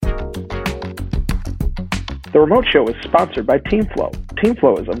The Remote Show is sponsored by TeamFlow.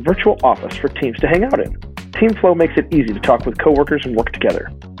 TeamFlow is a virtual office for teams to hang out in. TeamFlow makes it easy to talk with coworkers and work together,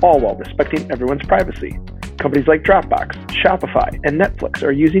 all while respecting everyone's privacy. Companies like Dropbox, Shopify, and Netflix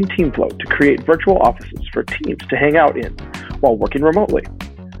are using TeamFlow to create virtual offices for teams to hang out in while working remotely.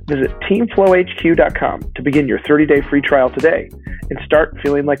 Visit teamflowhq.com to begin your 30-day free trial today and start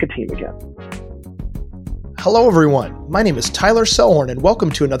feeling like a team again. Hello, everyone. My name is Tyler Selhorn, and welcome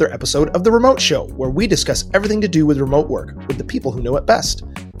to another episode of The Remote Show, where we discuss everything to do with remote work with the people who know it best.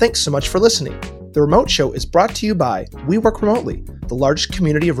 Thanks so much for listening. The Remote Show is brought to you by We Work Remotely, the largest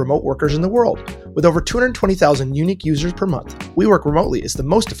community of remote workers in the world. With over 220,000 unique users per month, We Work Remotely is the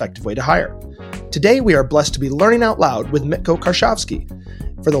most effective way to hire. Today, we are blessed to be learning out loud with Mitko Karshovski.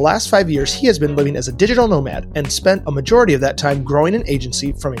 For the last 5 years, he has been living as a digital nomad and spent a majority of that time growing an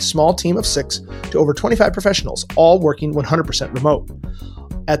agency from a small team of 6 to over 25 professionals, all working 100% remote.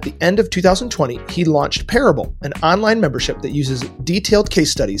 At the end of 2020, he launched Parable, an online membership that uses detailed case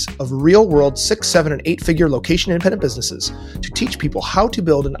studies of real-world 6, 7, and 8-figure location-independent businesses to teach people how to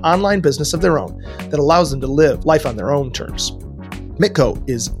build an online business of their own that allows them to live life on their own terms. Mitko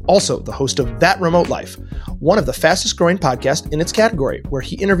is also the host of That Remote Life, one of the fastest growing podcasts in its category, where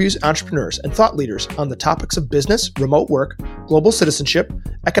he interviews entrepreneurs and thought leaders on the topics of business, remote work, global citizenship,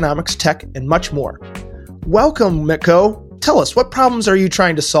 economics, tech, and much more. Welcome, Mitko. Tell us, what problems are you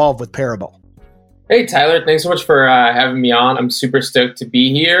trying to solve with Parable? Hey, Tyler, thanks so much for having me on. I'm super stoked to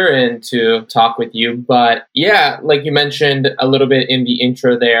be here and to talk with you. But yeah, like you mentioned a little bit in the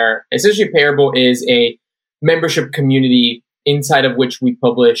intro there, essentially Parable is a membership community inside of which we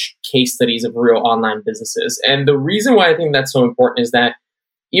publish case studies of real online businesses. And the reason why I think that's so important is that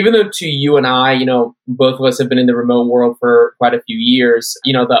even though to you and I, both of us have been in the remote world for quite a few years,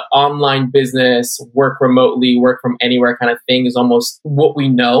 the online business, work remotely, work from anywhere kind of thing is almost what we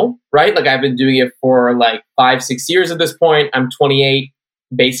know, right? Like I've been doing it for like 5-6 years at this point. I'm 28.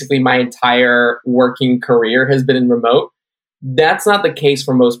 Basically, my entire working career has been in remote. That's not the case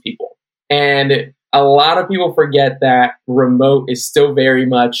for most people. And a lot of people forget that remote is still very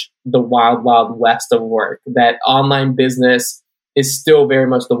much the wild, wild west of work, that online business is still very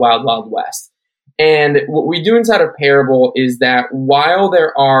much the wild, wild west. And what we do inside of Parable is that while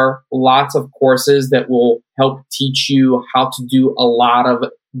there are lots of courses that will help teach you how to do a lot of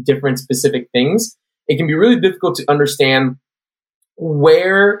different specific things, it can be really difficult to understand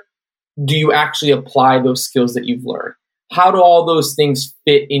where do you actually apply those skills that you've learned. How do all those things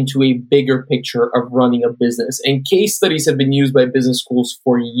fit into a bigger picture of running a business? And case studies have been used by business schools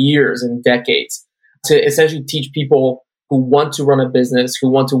for years and decades to essentially teach people who want to run a business, who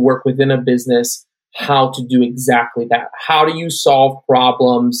want to work within a business, how to do exactly that. How do you solve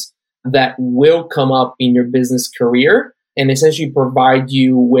problems that will come up in your business career and essentially provide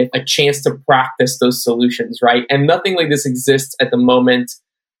you with a chance to practice those solutions, right? And nothing like this exists at the moment,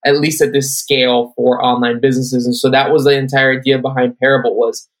 at least at this scale, for online businesses. And so that was the entire idea behind Parable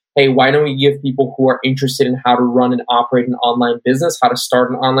was, hey, why don't we give people who are interested in how to run and operate an online business, how to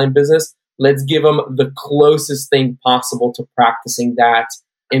start an online business, let's give them the closest thing possible to practicing that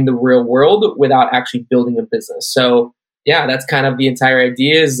in the real world without actually building a business. So yeah, that's kind of the entire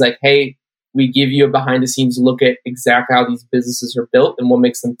idea is like, hey, we give you a behind the scenes look at exactly how these businesses are built and what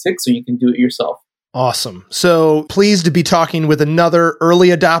makes them tick so you can do it yourself. Awesome. So pleased to be talking with another early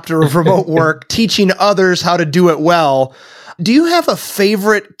adopter of remote work, teaching others how to do it well. Do you have a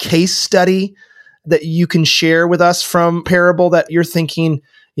favorite case study that you can share with us from Parable that you're thinking,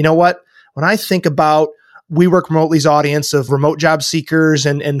 you know what, when I think about We Work Remotely's audience of remote job seekers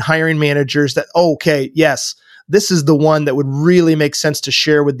and hiring managers that, okay, yes, this is the one that would really make sense to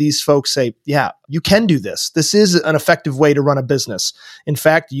share with these folks. Say, yeah, you can do this. This is an effective way to run a business. In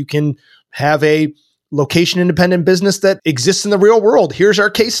fact, you can have a location-independent business that exists in the real world. Here's our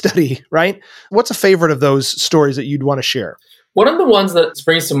case study, right? What's a favorite of those stories that you'd want to share? One of the ones that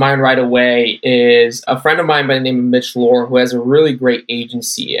springs to mind right away is a friend of mine by the name of Mitko, who has a really great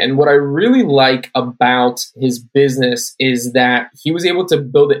agency. And what I really like about his business is that he was able to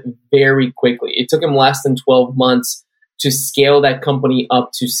build it very quickly. It took him less than 12 months to scale that company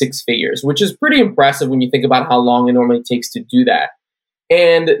up to 6 figures, which is pretty impressive when you think about how long it normally takes to do that.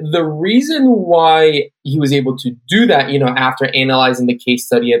 And the reason why he was able to do that, after analyzing the case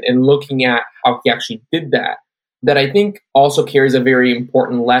study and looking at how he actually did that I think also carries a very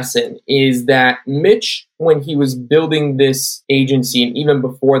important lesson is that Mitch, when he was building this agency and even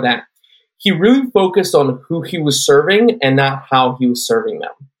before that, he really focused on who he was serving and not how he was serving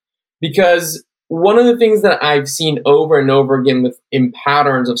them. Because one of the things that I've seen over and over again in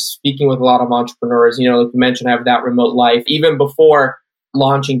patterns of speaking with a lot of entrepreneurs, like you mentioned, I have That Remote Life, even before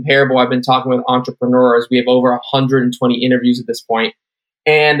launching Parable, I've been talking with entrepreneurs. We have over 120 interviews at this point.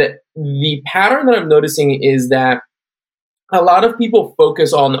 And the pattern that I'm noticing is that a lot of people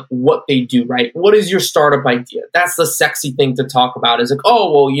focus on what they do, right? What is your startup idea? That's the sexy thing to talk about. Is like,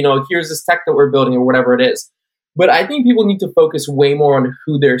 oh, well, here's this tech that we're building or whatever it is. But I think people need to focus way more on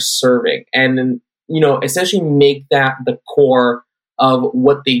who they're serving and then, essentially make that the core of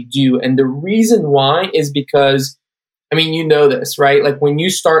what they do. And the reason why is because, this, right? Like when you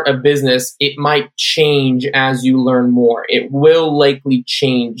start a business, it might change as you learn more. It will likely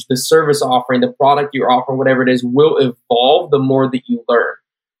change. The service offering, the product you're offering, whatever it is, will evolve the more that you learn.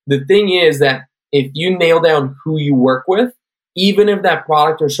 The thing is that if you nail down who you work with, even if that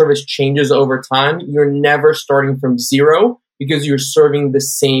product or service changes over time, you're never starting from zero because you're serving the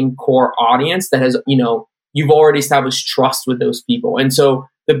same core audience that has, you've already established trust with those people. And so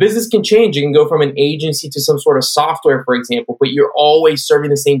the business can change. You can go from an agency to some sort of software, for example, but you're always serving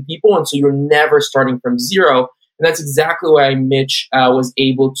the same people. And so you're never starting from zero. And that's exactly why Mitch was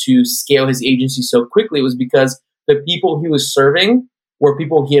able to scale his agency so quickly. It was because the people he was serving were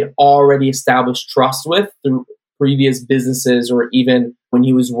people he had already established trust with through previous businesses or even when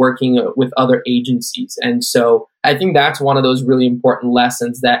he was working with other agencies. And so I think that's one of those really important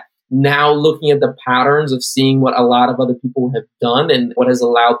lessons that now looking at the patterns of seeing what a lot of other people have done and what has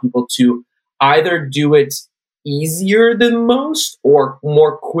allowed people to either do it easier than most or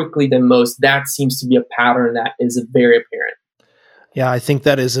more quickly than most, that seems to be a pattern that is very apparent. Yeah, I think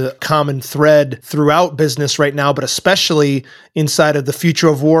that is a common thread throughout business right now, but especially inside of the future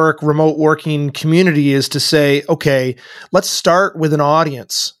of work, remote working community is to say, okay, let's start with an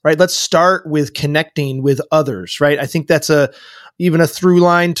audience, right? Let's start with connecting with others, right? I think that's even a through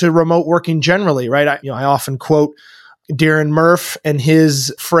line to remote working generally, right? I often quote Darren Murph and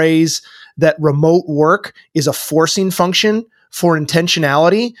his phrase that remote work is a forcing function for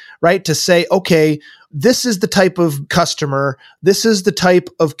intentionality, right? To say, okay, this is the type of customer, this is the type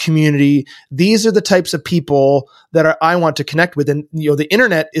of community, these are the types of people that I want to connect with. And the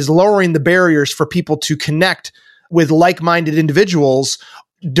internet is lowering the barriers for people to connect with like-minded individuals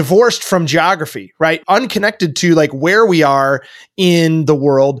divorced from geography, right? Unconnected to like where we are in the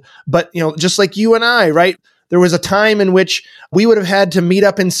world. But, just like you and I, right? There was a time in which we would have had to meet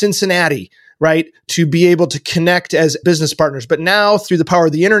up in Cincinnati, right? To be able to connect as business partners. But now through the power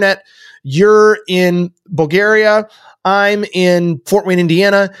of the internet, you're in Bulgaria, I'm in Fort Wayne,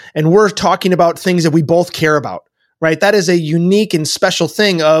 Indiana, and we're talking about things that we both care about, right? That is a unique and special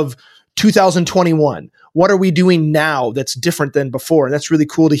thing of 2021. What are we doing now that's different than before? And that's really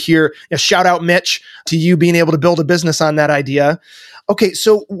cool to hear. Shout out, Mitch, to you being able to build a business on that idea. Okay,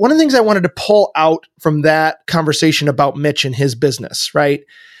 so one of the things I wanted to pull out from that conversation about Mitch and his business, right?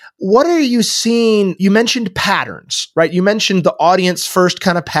 What are you seeing? You mentioned patterns, right? You mentioned the audience first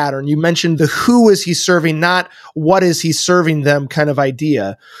kind of pattern. You mentioned the who is he serving, not what is he serving them kind of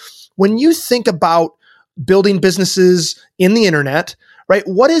idea. When you think about building businesses in the internet, right?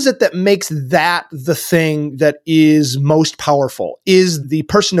 What is it that makes that the thing that is most powerful? Is the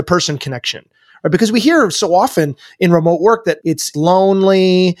person-to-person connection, right? Because we hear so often in remote work that it's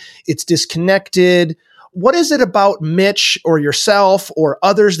lonely, it's disconnected. What is it about Mitch or yourself or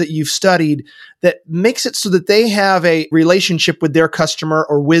others that you've studied that makes it so that they have a relationship with their customer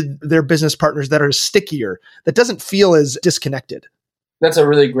or with their business partners that are stickier, that doesn't feel as disconnected? That's a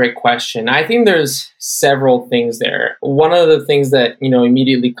really great question. I think there's several things there. One of the things that,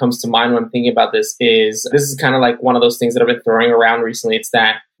 immediately comes to mind when I'm thinking about this is kind of like one of those things that I've been throwing around recently. It's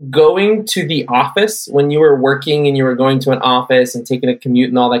that going to the office, when you were working and you were going to an office and taking a commute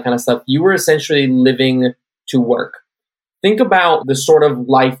and all that kind of stuff, you were essentially living to work. Think about the sort of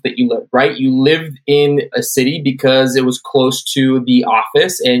life that you lived, right? You lived in a city because it was close to the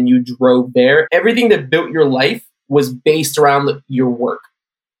office and you drove there. Everything that built your life was based around your work.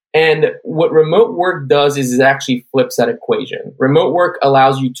 And what remote work does is it actually flips that equation. Remote work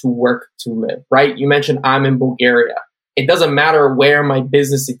allows you to work to live, right? You mentioned I'm in Bulgaria. It doesn't matter where my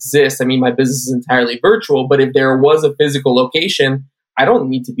business exists. My business is entirely virtual, but if there was a physical location, I don't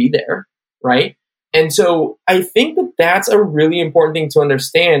need to be there, right? And so I think that that's a really important thing to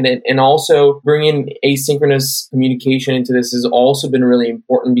understand. And also bringing asynchronous communication into this has also been really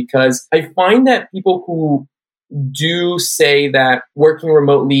important because I find that people who do say that working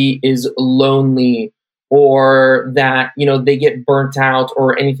remotely is lonely or that, they get burnt out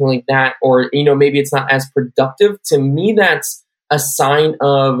or anything like that, or, maybe it's not as productive. To me, that's a sign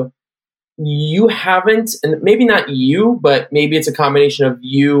of you haven't, and maybe not you, but maybe it's a combination of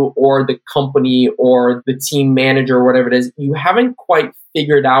you or the company or the team manager or whatever it is. You haven't quite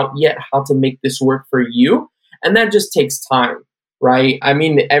figured out yet how to make this work for you. And that just takes time. right? I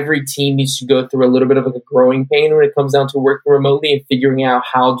mean, every team needs to go through a little bit of a growing pain when it comes down to working remotely and figuring out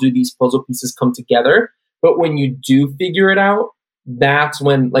how do these puzzle pieces come together. But when you do figure it out, that's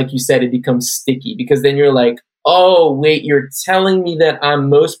when, like you said, it becomes sticky, because then you're like, oh, wait, you're telling me that I'm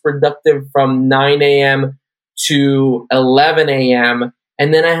most productive from 9 a.m. to 11 a.m.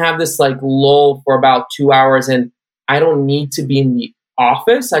 And then I have this like lull for about 2 hours and I don't need to be in the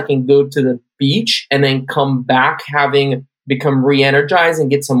office. I can go to the beach and then come back having become re-energized and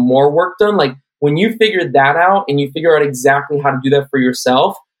get some more work done. Like when you figure that out and you figure out exactly how to do that for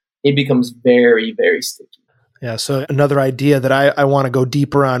yourself, it becomes very, very sticky. Yeah. So another idea that I want to go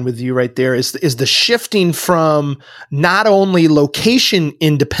deeper on with you right there is the shifting from not only location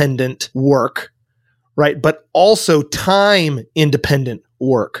independent work, right, but also time independent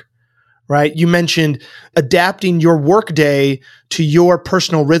work, right? You mentioned adapting your workday to your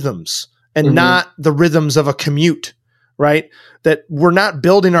personal rhythms and not the rhythms of a commute, right? That we're not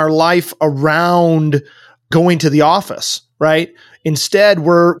building our life around going to the office, right? Instead,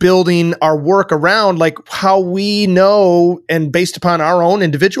 we're building our work around like how we know and based upon our own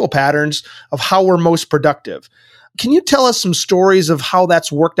individual patterns of how we're most productive. Can you tell us some stories of how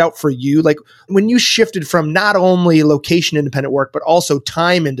that's worked out for you? Like when you shifted from not only location independent work, but also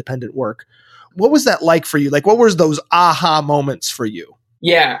time independent work, what was that like for you? Like what were those aha moments for you?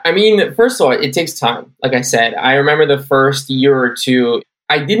 Yeah, I mean, first of all, it takes time. Like I said, I remember the first year or two,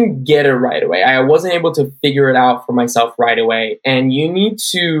 I didn't get it right away. I wasn't able to figure it out for myself right away. And you need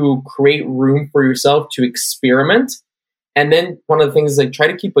to create room for yourself to experiment. And then one of the things is like try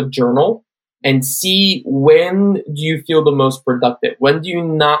to keep a journal and see when do you feel the most productive? When do you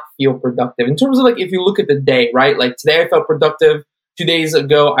not feel productive? In terms of like, if you look at the day, right? Like today I felt productive. 2 days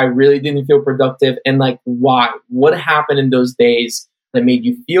ago, I really didn't feel productive. And like, why? What happened in those days that made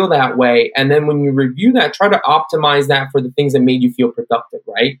you feel that way? And then when you review that, try to optimize that for the things that made you feel productive,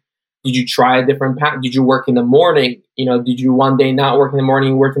 right? Did you try a different pattern? Did you work in the morning? Did you one day not work in the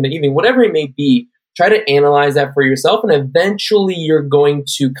morning, work in the evening? Whatever it may be, try to analyze that for yourself. And eventually you're going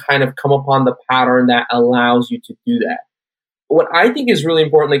to kind of come upon the pattern that allows you to do that. What I think is really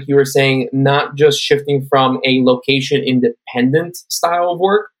important, like you were saying, not just shifting from a location independent style of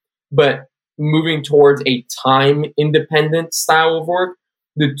work, but moving towards a time independent style of work.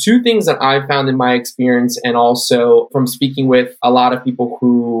 The two things that I found in my experience, and also from speaking with a lot of people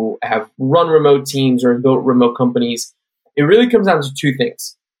who have run remote teams or built remote companies, it really comes down to two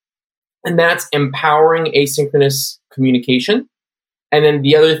things. And that's empowering asynchronous communication. And then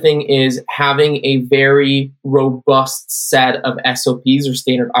the other thing is having a very robust set of SOPs or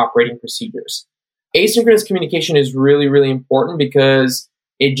standard operating procedures. Asynchronous communication is really, really important because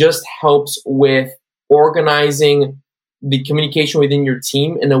it just helps with organizing the communication within your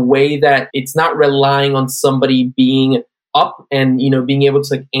team in a way that it's not relying on somebody being up and, being able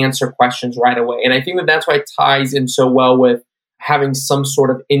to like answer questions right away. And I think that that's why it ties in so well with having some sort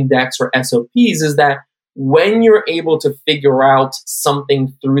of index or SOPs, is that when you're able to figure out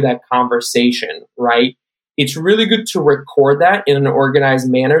something through that conversation, right, it's really good to record that in an organized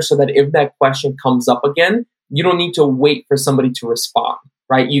manner so that if that question comes up again, you don't need to wait for somebody to respond,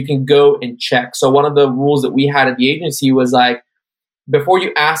 right? You can go and check. So one of the rules that we had at the agency was like, before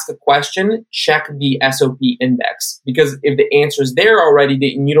you ask a question, check the SOP index, because if the answer is there already,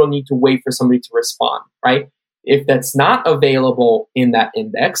 then you don't need to wait for somebody to respond, right? If that's not available in that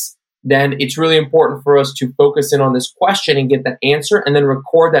index, then it's really important for us to focus in on this question and get that answer and then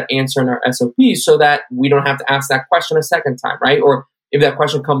record that answer in our SOP so that we don't have to ask that question a second time, right? Or if that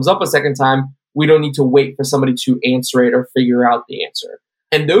question comes up a second time, we don't need to wait for somebody to answer it or figure out the answer.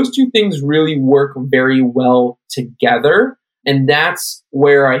 And those two things really work very well together. And that's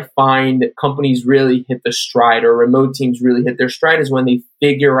where I find companies really hit the stride, or remote teams really hit their stride, is when they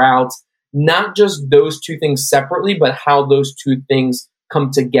figure out not just those two things separately, but how those two things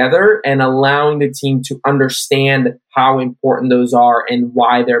come together and allowing the team to understand how important those are and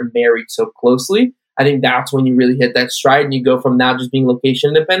why they're married so closely. I think that's when you really hit that stride and you go from not just being location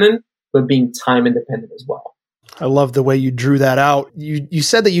independent, but being time independent as well. I love the way you drew that out. You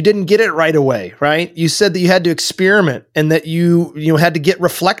said that you didn't get it right away, right? You said that you had to experiment and that you had to get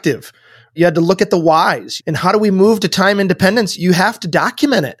reflective. You had to look at the whys. And how do we move to time independence? You have to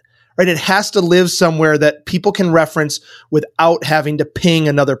document it, right? It has to live somewhere that people can reference without having to ping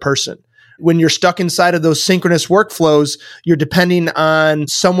another person. When you're stuck inside of those synchronous workflows, you're depending on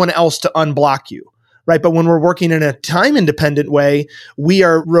someone else to unblock you. Right. But when we're working in a time independent way, we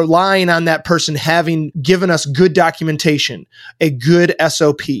are relying on that person having given us good documentation, a good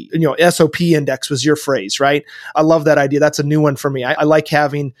SOP. SOP index was your phrase, right? I love that idea. That's a new one for me. I like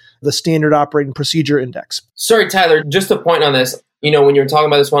having the standard operating procedure index. Sorry, Tyler, just a point on this. when you were talking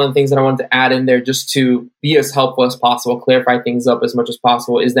about this, one of the things that I wanted to add in there just to be as helpful as possible, clarify things up as much as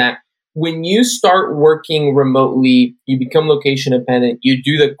possible, is that when you start working remotely, you become location dependent, you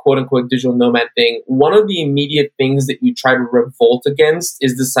do the quote unquote digital nomad thing. One of the immediate things that you try to revolt against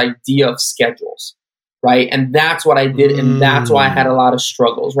is this idea of schedules, right? And that's what I did. And that's why I had a lot of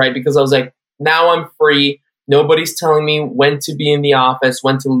struggles, right? Because I was like, now I'm free. Nobody's telling me when to be in the office,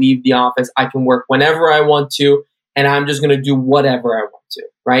 when to leave the office. I can work whenever I want to, and I'm just going to do whatever I want to,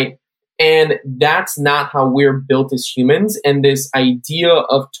 right? And that's not how we're built as humans. And this idea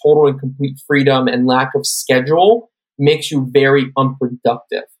of total and complete freedom and lack of schedule makes you very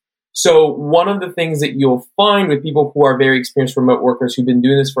unproductive. So one of the things that you'll find with people who are very experienced remote workers who've been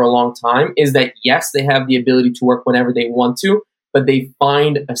doing this for a long time is that, yes, they have the ability to work whenever they want to, but they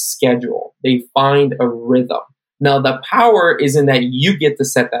find a schedule. They find a rhythm. Now, the power is in that you get to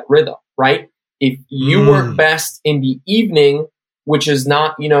set that rhythm, right? If you work best in the evening, which is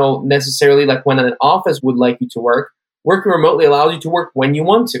not, necessarily like when an office would like you to work, working remotely allows you to work when you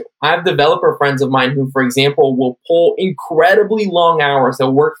want to. I have developer friends of mine who, for example, will pull incredibly long hours.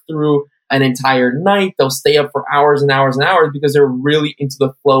 They'll work through an entire night. They'll stay up for hours and hours and hours because they're really into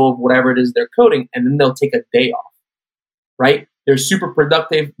the flow of whatever it is they're coding. And then they'll take a day off, right? They're super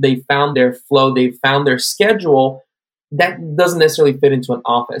productive. They found their flow. They found their schedule. That doesn't necessarily fit into an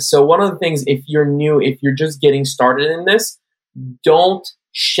office. So one of the things, if you're new, if you're just getting started in this, don't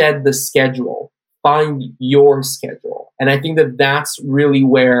shed the schedule. Find your schedule. And I think that that's really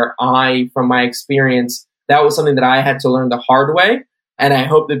where from my experience, that was something that I had to learn the hard way. And I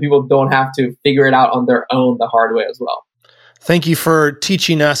hope that people don't have to figure it out on their own the hard way as well. Thank you for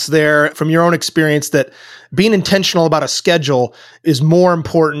teaching us there from your own experience that being intentional about a schedule is more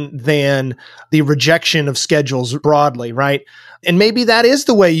important than the rejection of schedules broadly, right? And maybe that is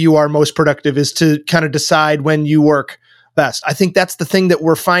the way you are most productive, is to kind of decide when you work best. I think that's the thing that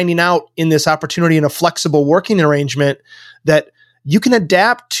we're finding out in this opportunity in a flexible working arrangement, that you can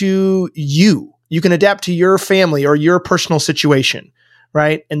adapt to you. You can adapt to your family or your personal situation,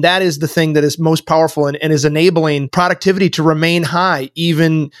 right? And that is the thing that is most powerful and is enabling productivity to remain high,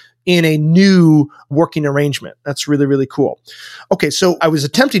 even in a new working arrangement. That's really, really cool. Okay, so I was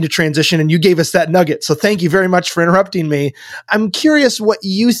attempting to transition and you gave us that nugget. So thank you very much for interrupting me. I'm curious what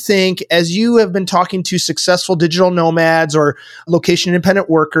you think, as you have been talking to successful digital nomads or location independent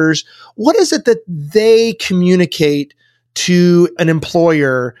workers, what is it that they communicate to an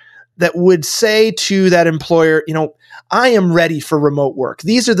employer that would say to that employer, I am ready for remote work.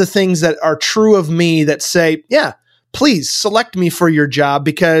 These are the things that are true of me that say, yeah, please select me for your job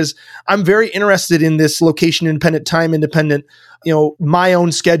because I'm very interested in this location independent, time independent, my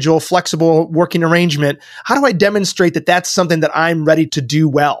own schedule, flexible working arrangement. How do I demonstrate that that's something that I'm ready to do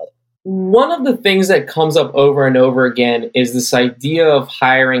well? One of the things that comes up over and over again is this idea of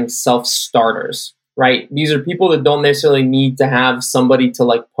hiring self-starters, right? These are people that don't necessarily need to have somebody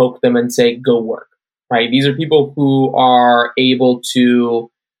to poke them and say, go work, right? These are people who are able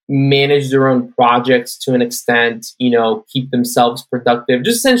to manage their own projects to an extent, keep themselves productive,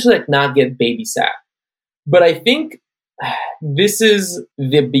 just essentially not get babysat. But I think this is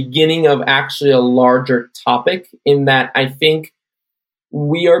the beginning of actually a larger topic, in that I think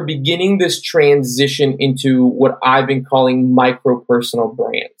we are beginning this transition into what I've been calling micro-personal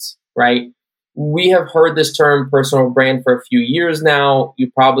brands, right? We have heard this term personal brand for a few years now. You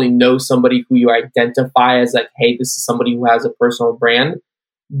probably know somebody who you identify as hey, this is somebody who has a personal brand.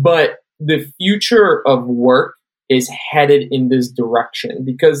 But the future of work is headed in this direction,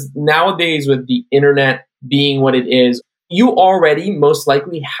 because nowadays, with the internet being what it is, you already most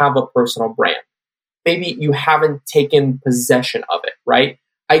likely have a personal brand. Maybe you haven't taken possession of it, right?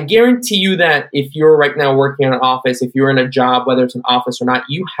 I guarantee you that if you're right now working in an office, if you're in a job, whether it's an office or not,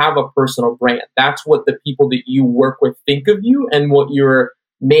 you have a personal brand. That's what the people that you work with think of you, and what your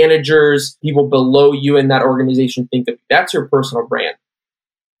managers, people below you in that organization think of you. That's your personal brand.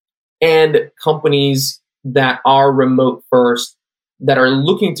 And companies that are remote first, that are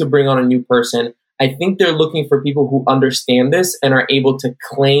looking to bring on a new person, I think they're looking for people who understand this and are able to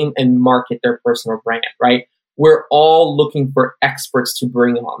claim and market their personal brand, right? We're all looking for experts to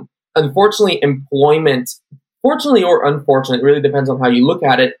bring on. Unfortunately, employment, fortunately or unfortunately, it really depends on how you look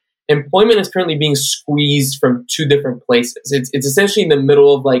at it, employment is currently being squeezed from two different places. It's essentially in the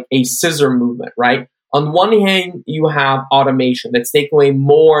middle of a scissor movement, right? On one hand, you have automation that's taking away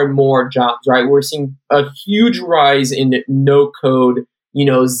more and more jobs, right? We're seeing a huge rise in no-code,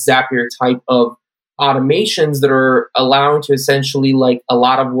 Zapier type of automations that are allowing to essentially a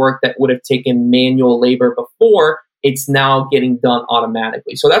lot of work that would have taken manual labor before, it's now getting done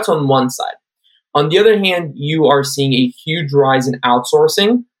automatically. So that's on one side. On the other hand, you are seeing a huge rise in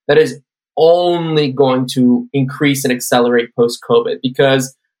outsourcing that is only going to increase and accelerate post-COVID,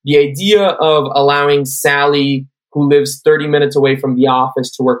 because the idea of allowing Sally, who lives 30 minutes away from the office,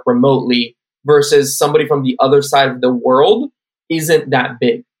 to work remotely versus somebody from the other side of the world isn't that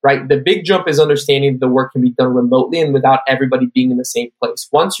big, right? The big jump is understanding the work can be done remotely and without everybody being in the same place.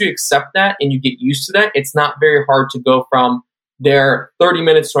 Once you accept that and you get used to that, it's not very hard to go from they're 30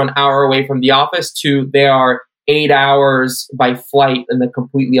 minutes to an hour away from the office to they are 8 hours by flight in the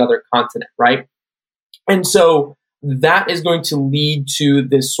completely other continent, right? And so that is going to lead to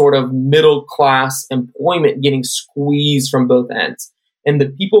this sort of middle class employment getting squeezed from both ends. And the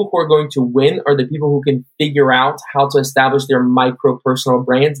people who are going to win are the people who can figure out how to establish their micro personal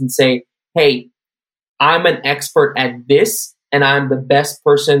brands and say, hey, I'm an expert at this and I'm the best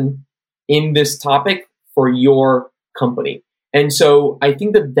person in this topic for your company. And so I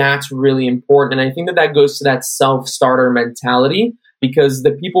think that that's really important. And I think that that goes to that self-starter mentality, because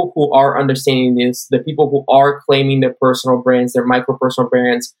the people who are understanding this, the people who are claiming their personal brands, their micro personal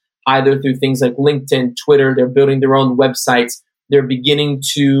brands, either through things like LinkedIn, Twitter, they're building their own websites, they're beginning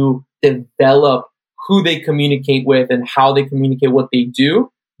to develop who they communicate with and how they communicate what they do.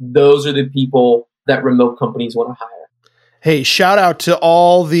 Those are the people that remote companies want to hire. Hey, shout out to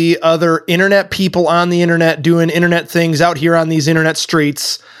all the other internet people on the internet doing internet things out here on these internet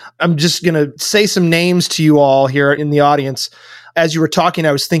streets. I'm just going to say some names to you all here in the audience. As you were talking,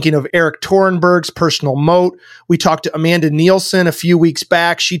 I was thinking of Eric Torenberg's Personal Moat. We talked to Amanda Nielsen a few weeks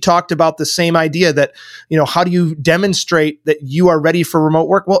back. She talked about the same idea that, how do you demonstrate that you are ready for remote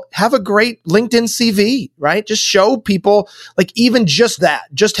work? Well, have a great LinkedIn CV, right? Just show people, like, even just that,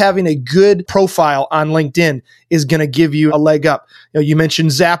 just having a good profile on LinkedIn is going to give you a leg up. You mentioned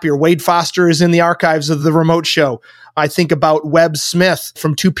Zapier. Wade Foster is in the archives of the remote show. I think about Webb Smith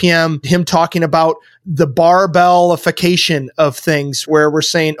from 2 p.m., him talking about the barbellification of things, where we're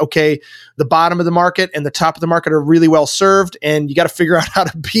saying, okay, the bottom of the market and the top of the market are really well served, and you got to figure out how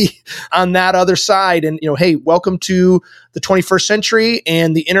to be on that other side. And, hey, welcome to the 21st century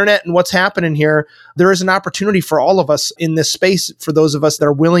and the internet and what's happening here. There is an opportunity for all of us in this space, for those of us that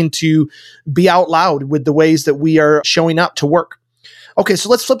are willing to be out loud with the ways that we are showing up to work. Okay, so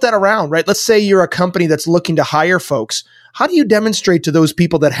let's flip that around, right? Let's say you're a company that's looking to hire folks. How do you demonstrate to those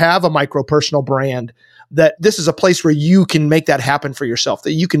people that have a micro personal brand that this is a place where you can make that happen for yourself,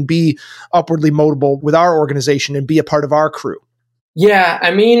 that you can be upwardly moldable with our organization and be a part of our crew? Yeah,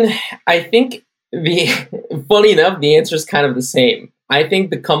 I think funny enough, the answer is kind of the same. I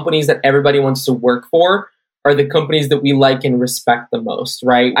think the companies that everybody wants to work for are the companies that we like and respect the most,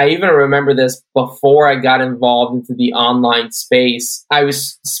 right? I even remember this before I got involved into the online space. I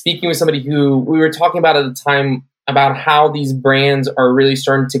was speaking with somebody who we were talking about at the time about how these brands are really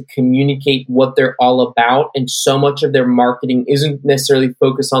starting to communicate what they're all about. And so much of their marketing isn't necessarily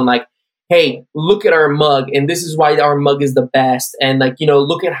focused on like, hey, look at our mug, and this is why our mug is the best. And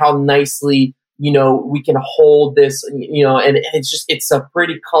look at how nicely, we can hold this, and it's a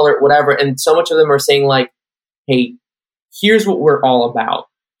pretty color, whatever. And so much of them are saying like, hey, here's what we're all about.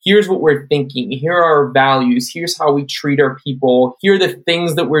 Here's what we're thinking. Here are our values. Here's how we treat our people. Here are the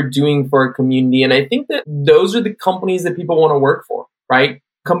things that we're doing for our community. And I think that those are the companies that people want to work for, right?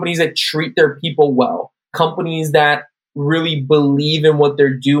 Companies that treat their people well. Companies that really believe in what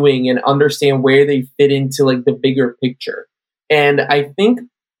they're doing and understand where they fit into like the bigger picture. And I think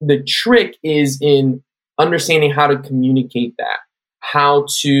the trick is in understanding how to communicate that, how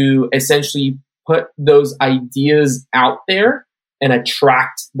to essentially put those ideas out there and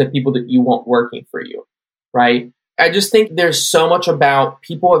attract the people that you want working for you, right? I just think there's so much about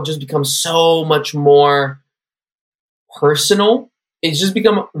people have just become so much more personal. It's just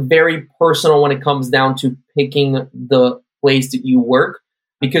become very personal when it comes down to picking the place that you work,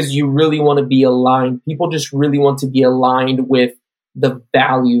 because you really want to be aligned. People just really want to be aligned with the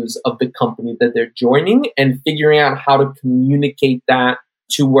values of the company that they're joining, and figuring out how to communicate that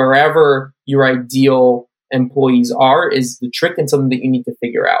to wherever your ideal employees are is the trick, and something that you need to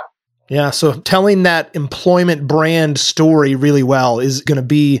figure out. Yeah, so telling that employment brand story really well is going to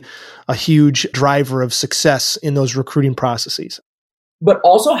be a huge driver of success in those recruiting processes. But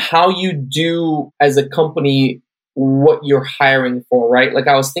also how you do as a company what you're hiring for, right? Like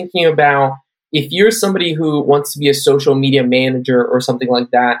I was thinking about, if you're somebody who wants to be a social media manager or something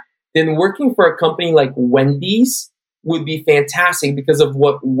like that, then working for a company like Wendy's would be fantastic because of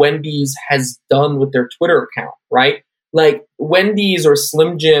what Wendy's has done with their Twitter account, right? Like Wendy's or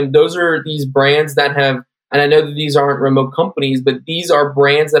Slim Jim, those are these brands that have, and I know that these aren't remote companies, but these are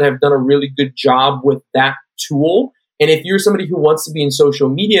brands that have done a really good job with that tool And if you're somebody who wants to be in social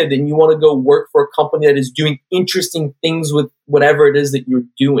media, then you want to go work for a company that is doing interesting things with whatever it is that you're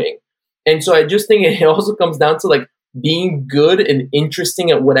doing. And so I just think it also comes down to like being good and interesting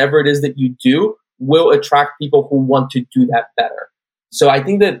at whatever it is that you do will attract people who want to do that better. So I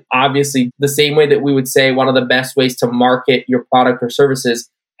think that obviously the same way that we would say one of the best ways to market your product or services,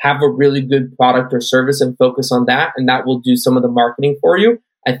 have a really good product or service and focus on that, and that will do some of the marketing for you.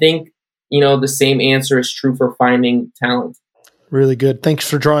 I think, the same answer is true for finding talent. Really good. Thanks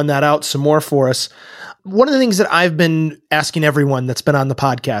for drawing that out some more for us. One of the things that I've been asking everyone that's been on the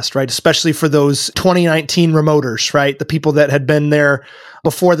podcast, right, especially for those 2019 remoters, right, the people that had been there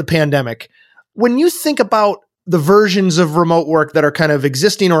before the pandemic, when you think about the versions of remote work that are kind of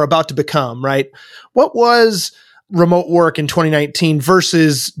existing or about to become, right, what was remote work in 2019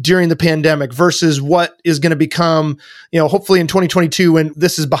 versus during the pandemic versus what is going to become, hopefully in 2022 when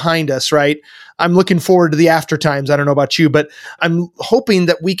this is behind us, right? I'm looking forward to the after times. I don't know about you, but I'm hoping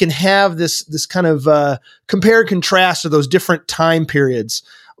that we can have this kind of compare and contrast of those different time periods.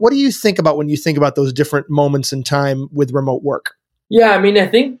 What do you think about when you think about those different moments in time with remote work? Yeah, I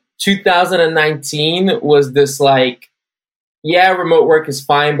think 2019 was this remote work is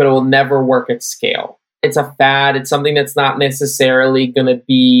fine, but it will never work at scale. It's a fad. It's something that's not necessarily going to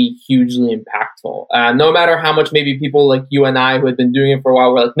be hugely impactful. No matter how much maybe people like you and I who had been doing it for a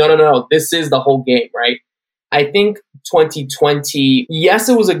while, we're like, no, this is the whole game, right? I think 2020, yes,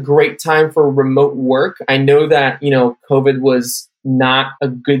 it was a great time for remote work. I know that, COVID was not a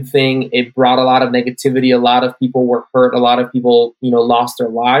good thing. It brought a lot of negativity. A lot of people were hurt. A lot of people, lost their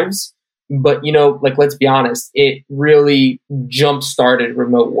lives. But, let's be honest, it really jump-started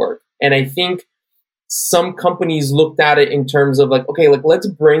remote work. And I think some companies looked at it in terms of let's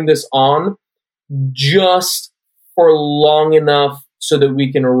bring this on just for long enough so that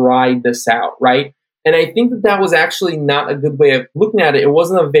we can ride this out, right? And I think that was actually not a good way of looking at it. It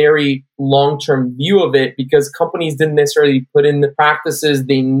wasn't a very long-term view of it because companies didn't necessarily put in the practices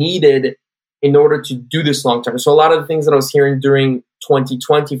they needed in order to do this long-term. So a lot of the things that I was hearing during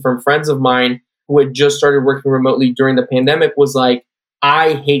 2020 from friends of mine who had just started working remotely during the pandemic was like,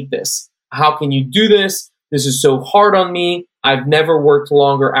 I hate this. How can you do this? This is so hard on me. I've never worked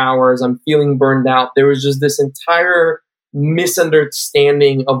longer hours. I'm feeling burned out. There was just this entire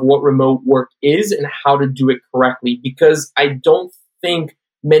misunderstanding of what remote work is and how to do it correctly, because I don't think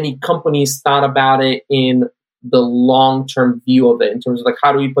many companies thought about it in the long-term view of it in terms of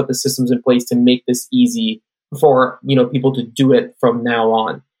how do we put the systems in place to make this easy for, people to do it from now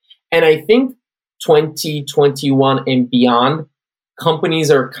on. And I think 2021 and beyond, companies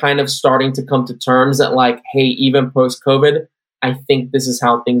are kind of starting to come to terms that hey, even post-COVID, I think this is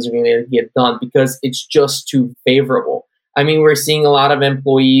how things are going to get done because it's just too favorable. We're seeing a lot of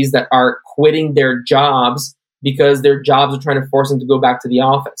employees that are quitting their jobs because their jobs are trying to force them to go back to the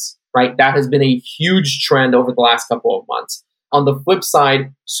office, right? That has been a huge trend over the last couple of months. On the flip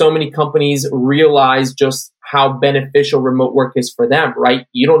side, so many companies realize just how beneficial remote work is for them, right?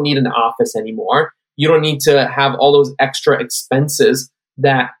 You don't need an office anymore. You don't need to have all those extra expenses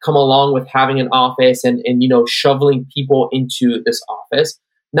that come along with having an office and shoveling people into this office.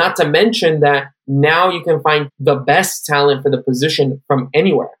 Not to mention that now you can find the best talent for the position from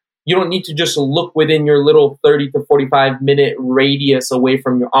anywhere. You don't need to just look within your little 30 to 45 minute radius away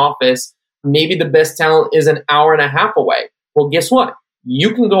from your office. Maybe the best talent is an hour and a half away. Well, guess what?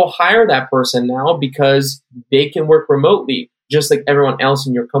 You can go hire that person now because they can work remotely, just like everyone else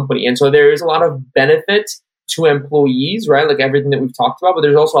in your company. And so there is a lot of benefit to employees, right? Like everything that we've talked about, but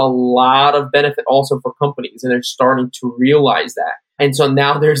there's also a lot of benefit also for companies, and they're starting to realize that. And so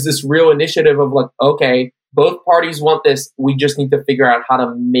now there's this real initiative of okay, both parties want this. We just need to figure out how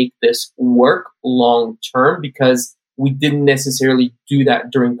to make this work long term because we didn't necessarily do that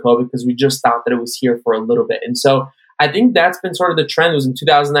during COVID because we just thought that it was here for a little bit. And so I think that's been sort of the trend. It was in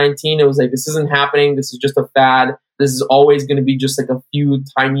 2019. It was this isn't happening. This is just a fad. This is always going to be just a few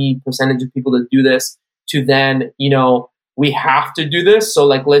tiny percentage of people that do this, to then, we have to do this. So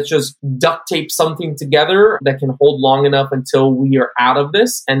let's just duct tape something together that can hold long enough until we are out of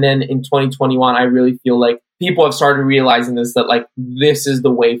this. And then in 2021, I really feel like people have started realizing this, that this is the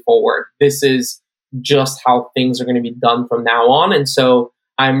way forward. This is just how things are going to be done from now on. And so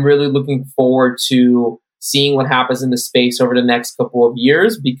I'm really looking forward to seeing what happens in the space over the next couple of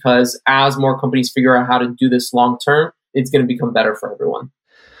years, because as more companies figure out how to do this long term, it's going to become better for everyone.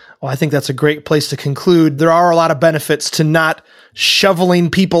 Well, I think that's a great place to conclude. There are a lot of benefits to not shoveling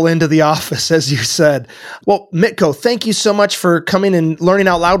people into the office, as you said. Well, Mitko, thank you so much for coming and learning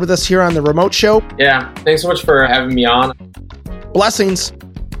out loud with us here on the Remote Show. Yeah, thanks so much for having me on. Blessings.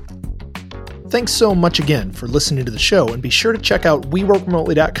 Thanks so much again for listening to the show, and be sure to check out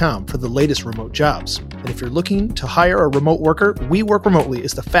WeWorkRemotely.com for the latest remote jobs. And if you're looking to hire a remote worker, We Work Remotely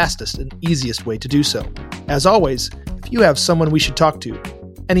is the fastest and easiest way to do so. As always, if you have someone we should talk to,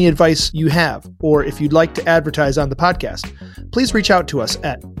 any advice you have, or if you'd like to advertise on the podcast, please reach out to us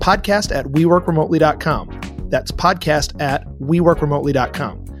at podcast@WeWorkRemotely.com. That's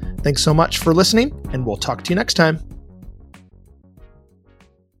podcast@WeWorkRemotely.com. Thanks so much for listening, and we'll talk to you next time.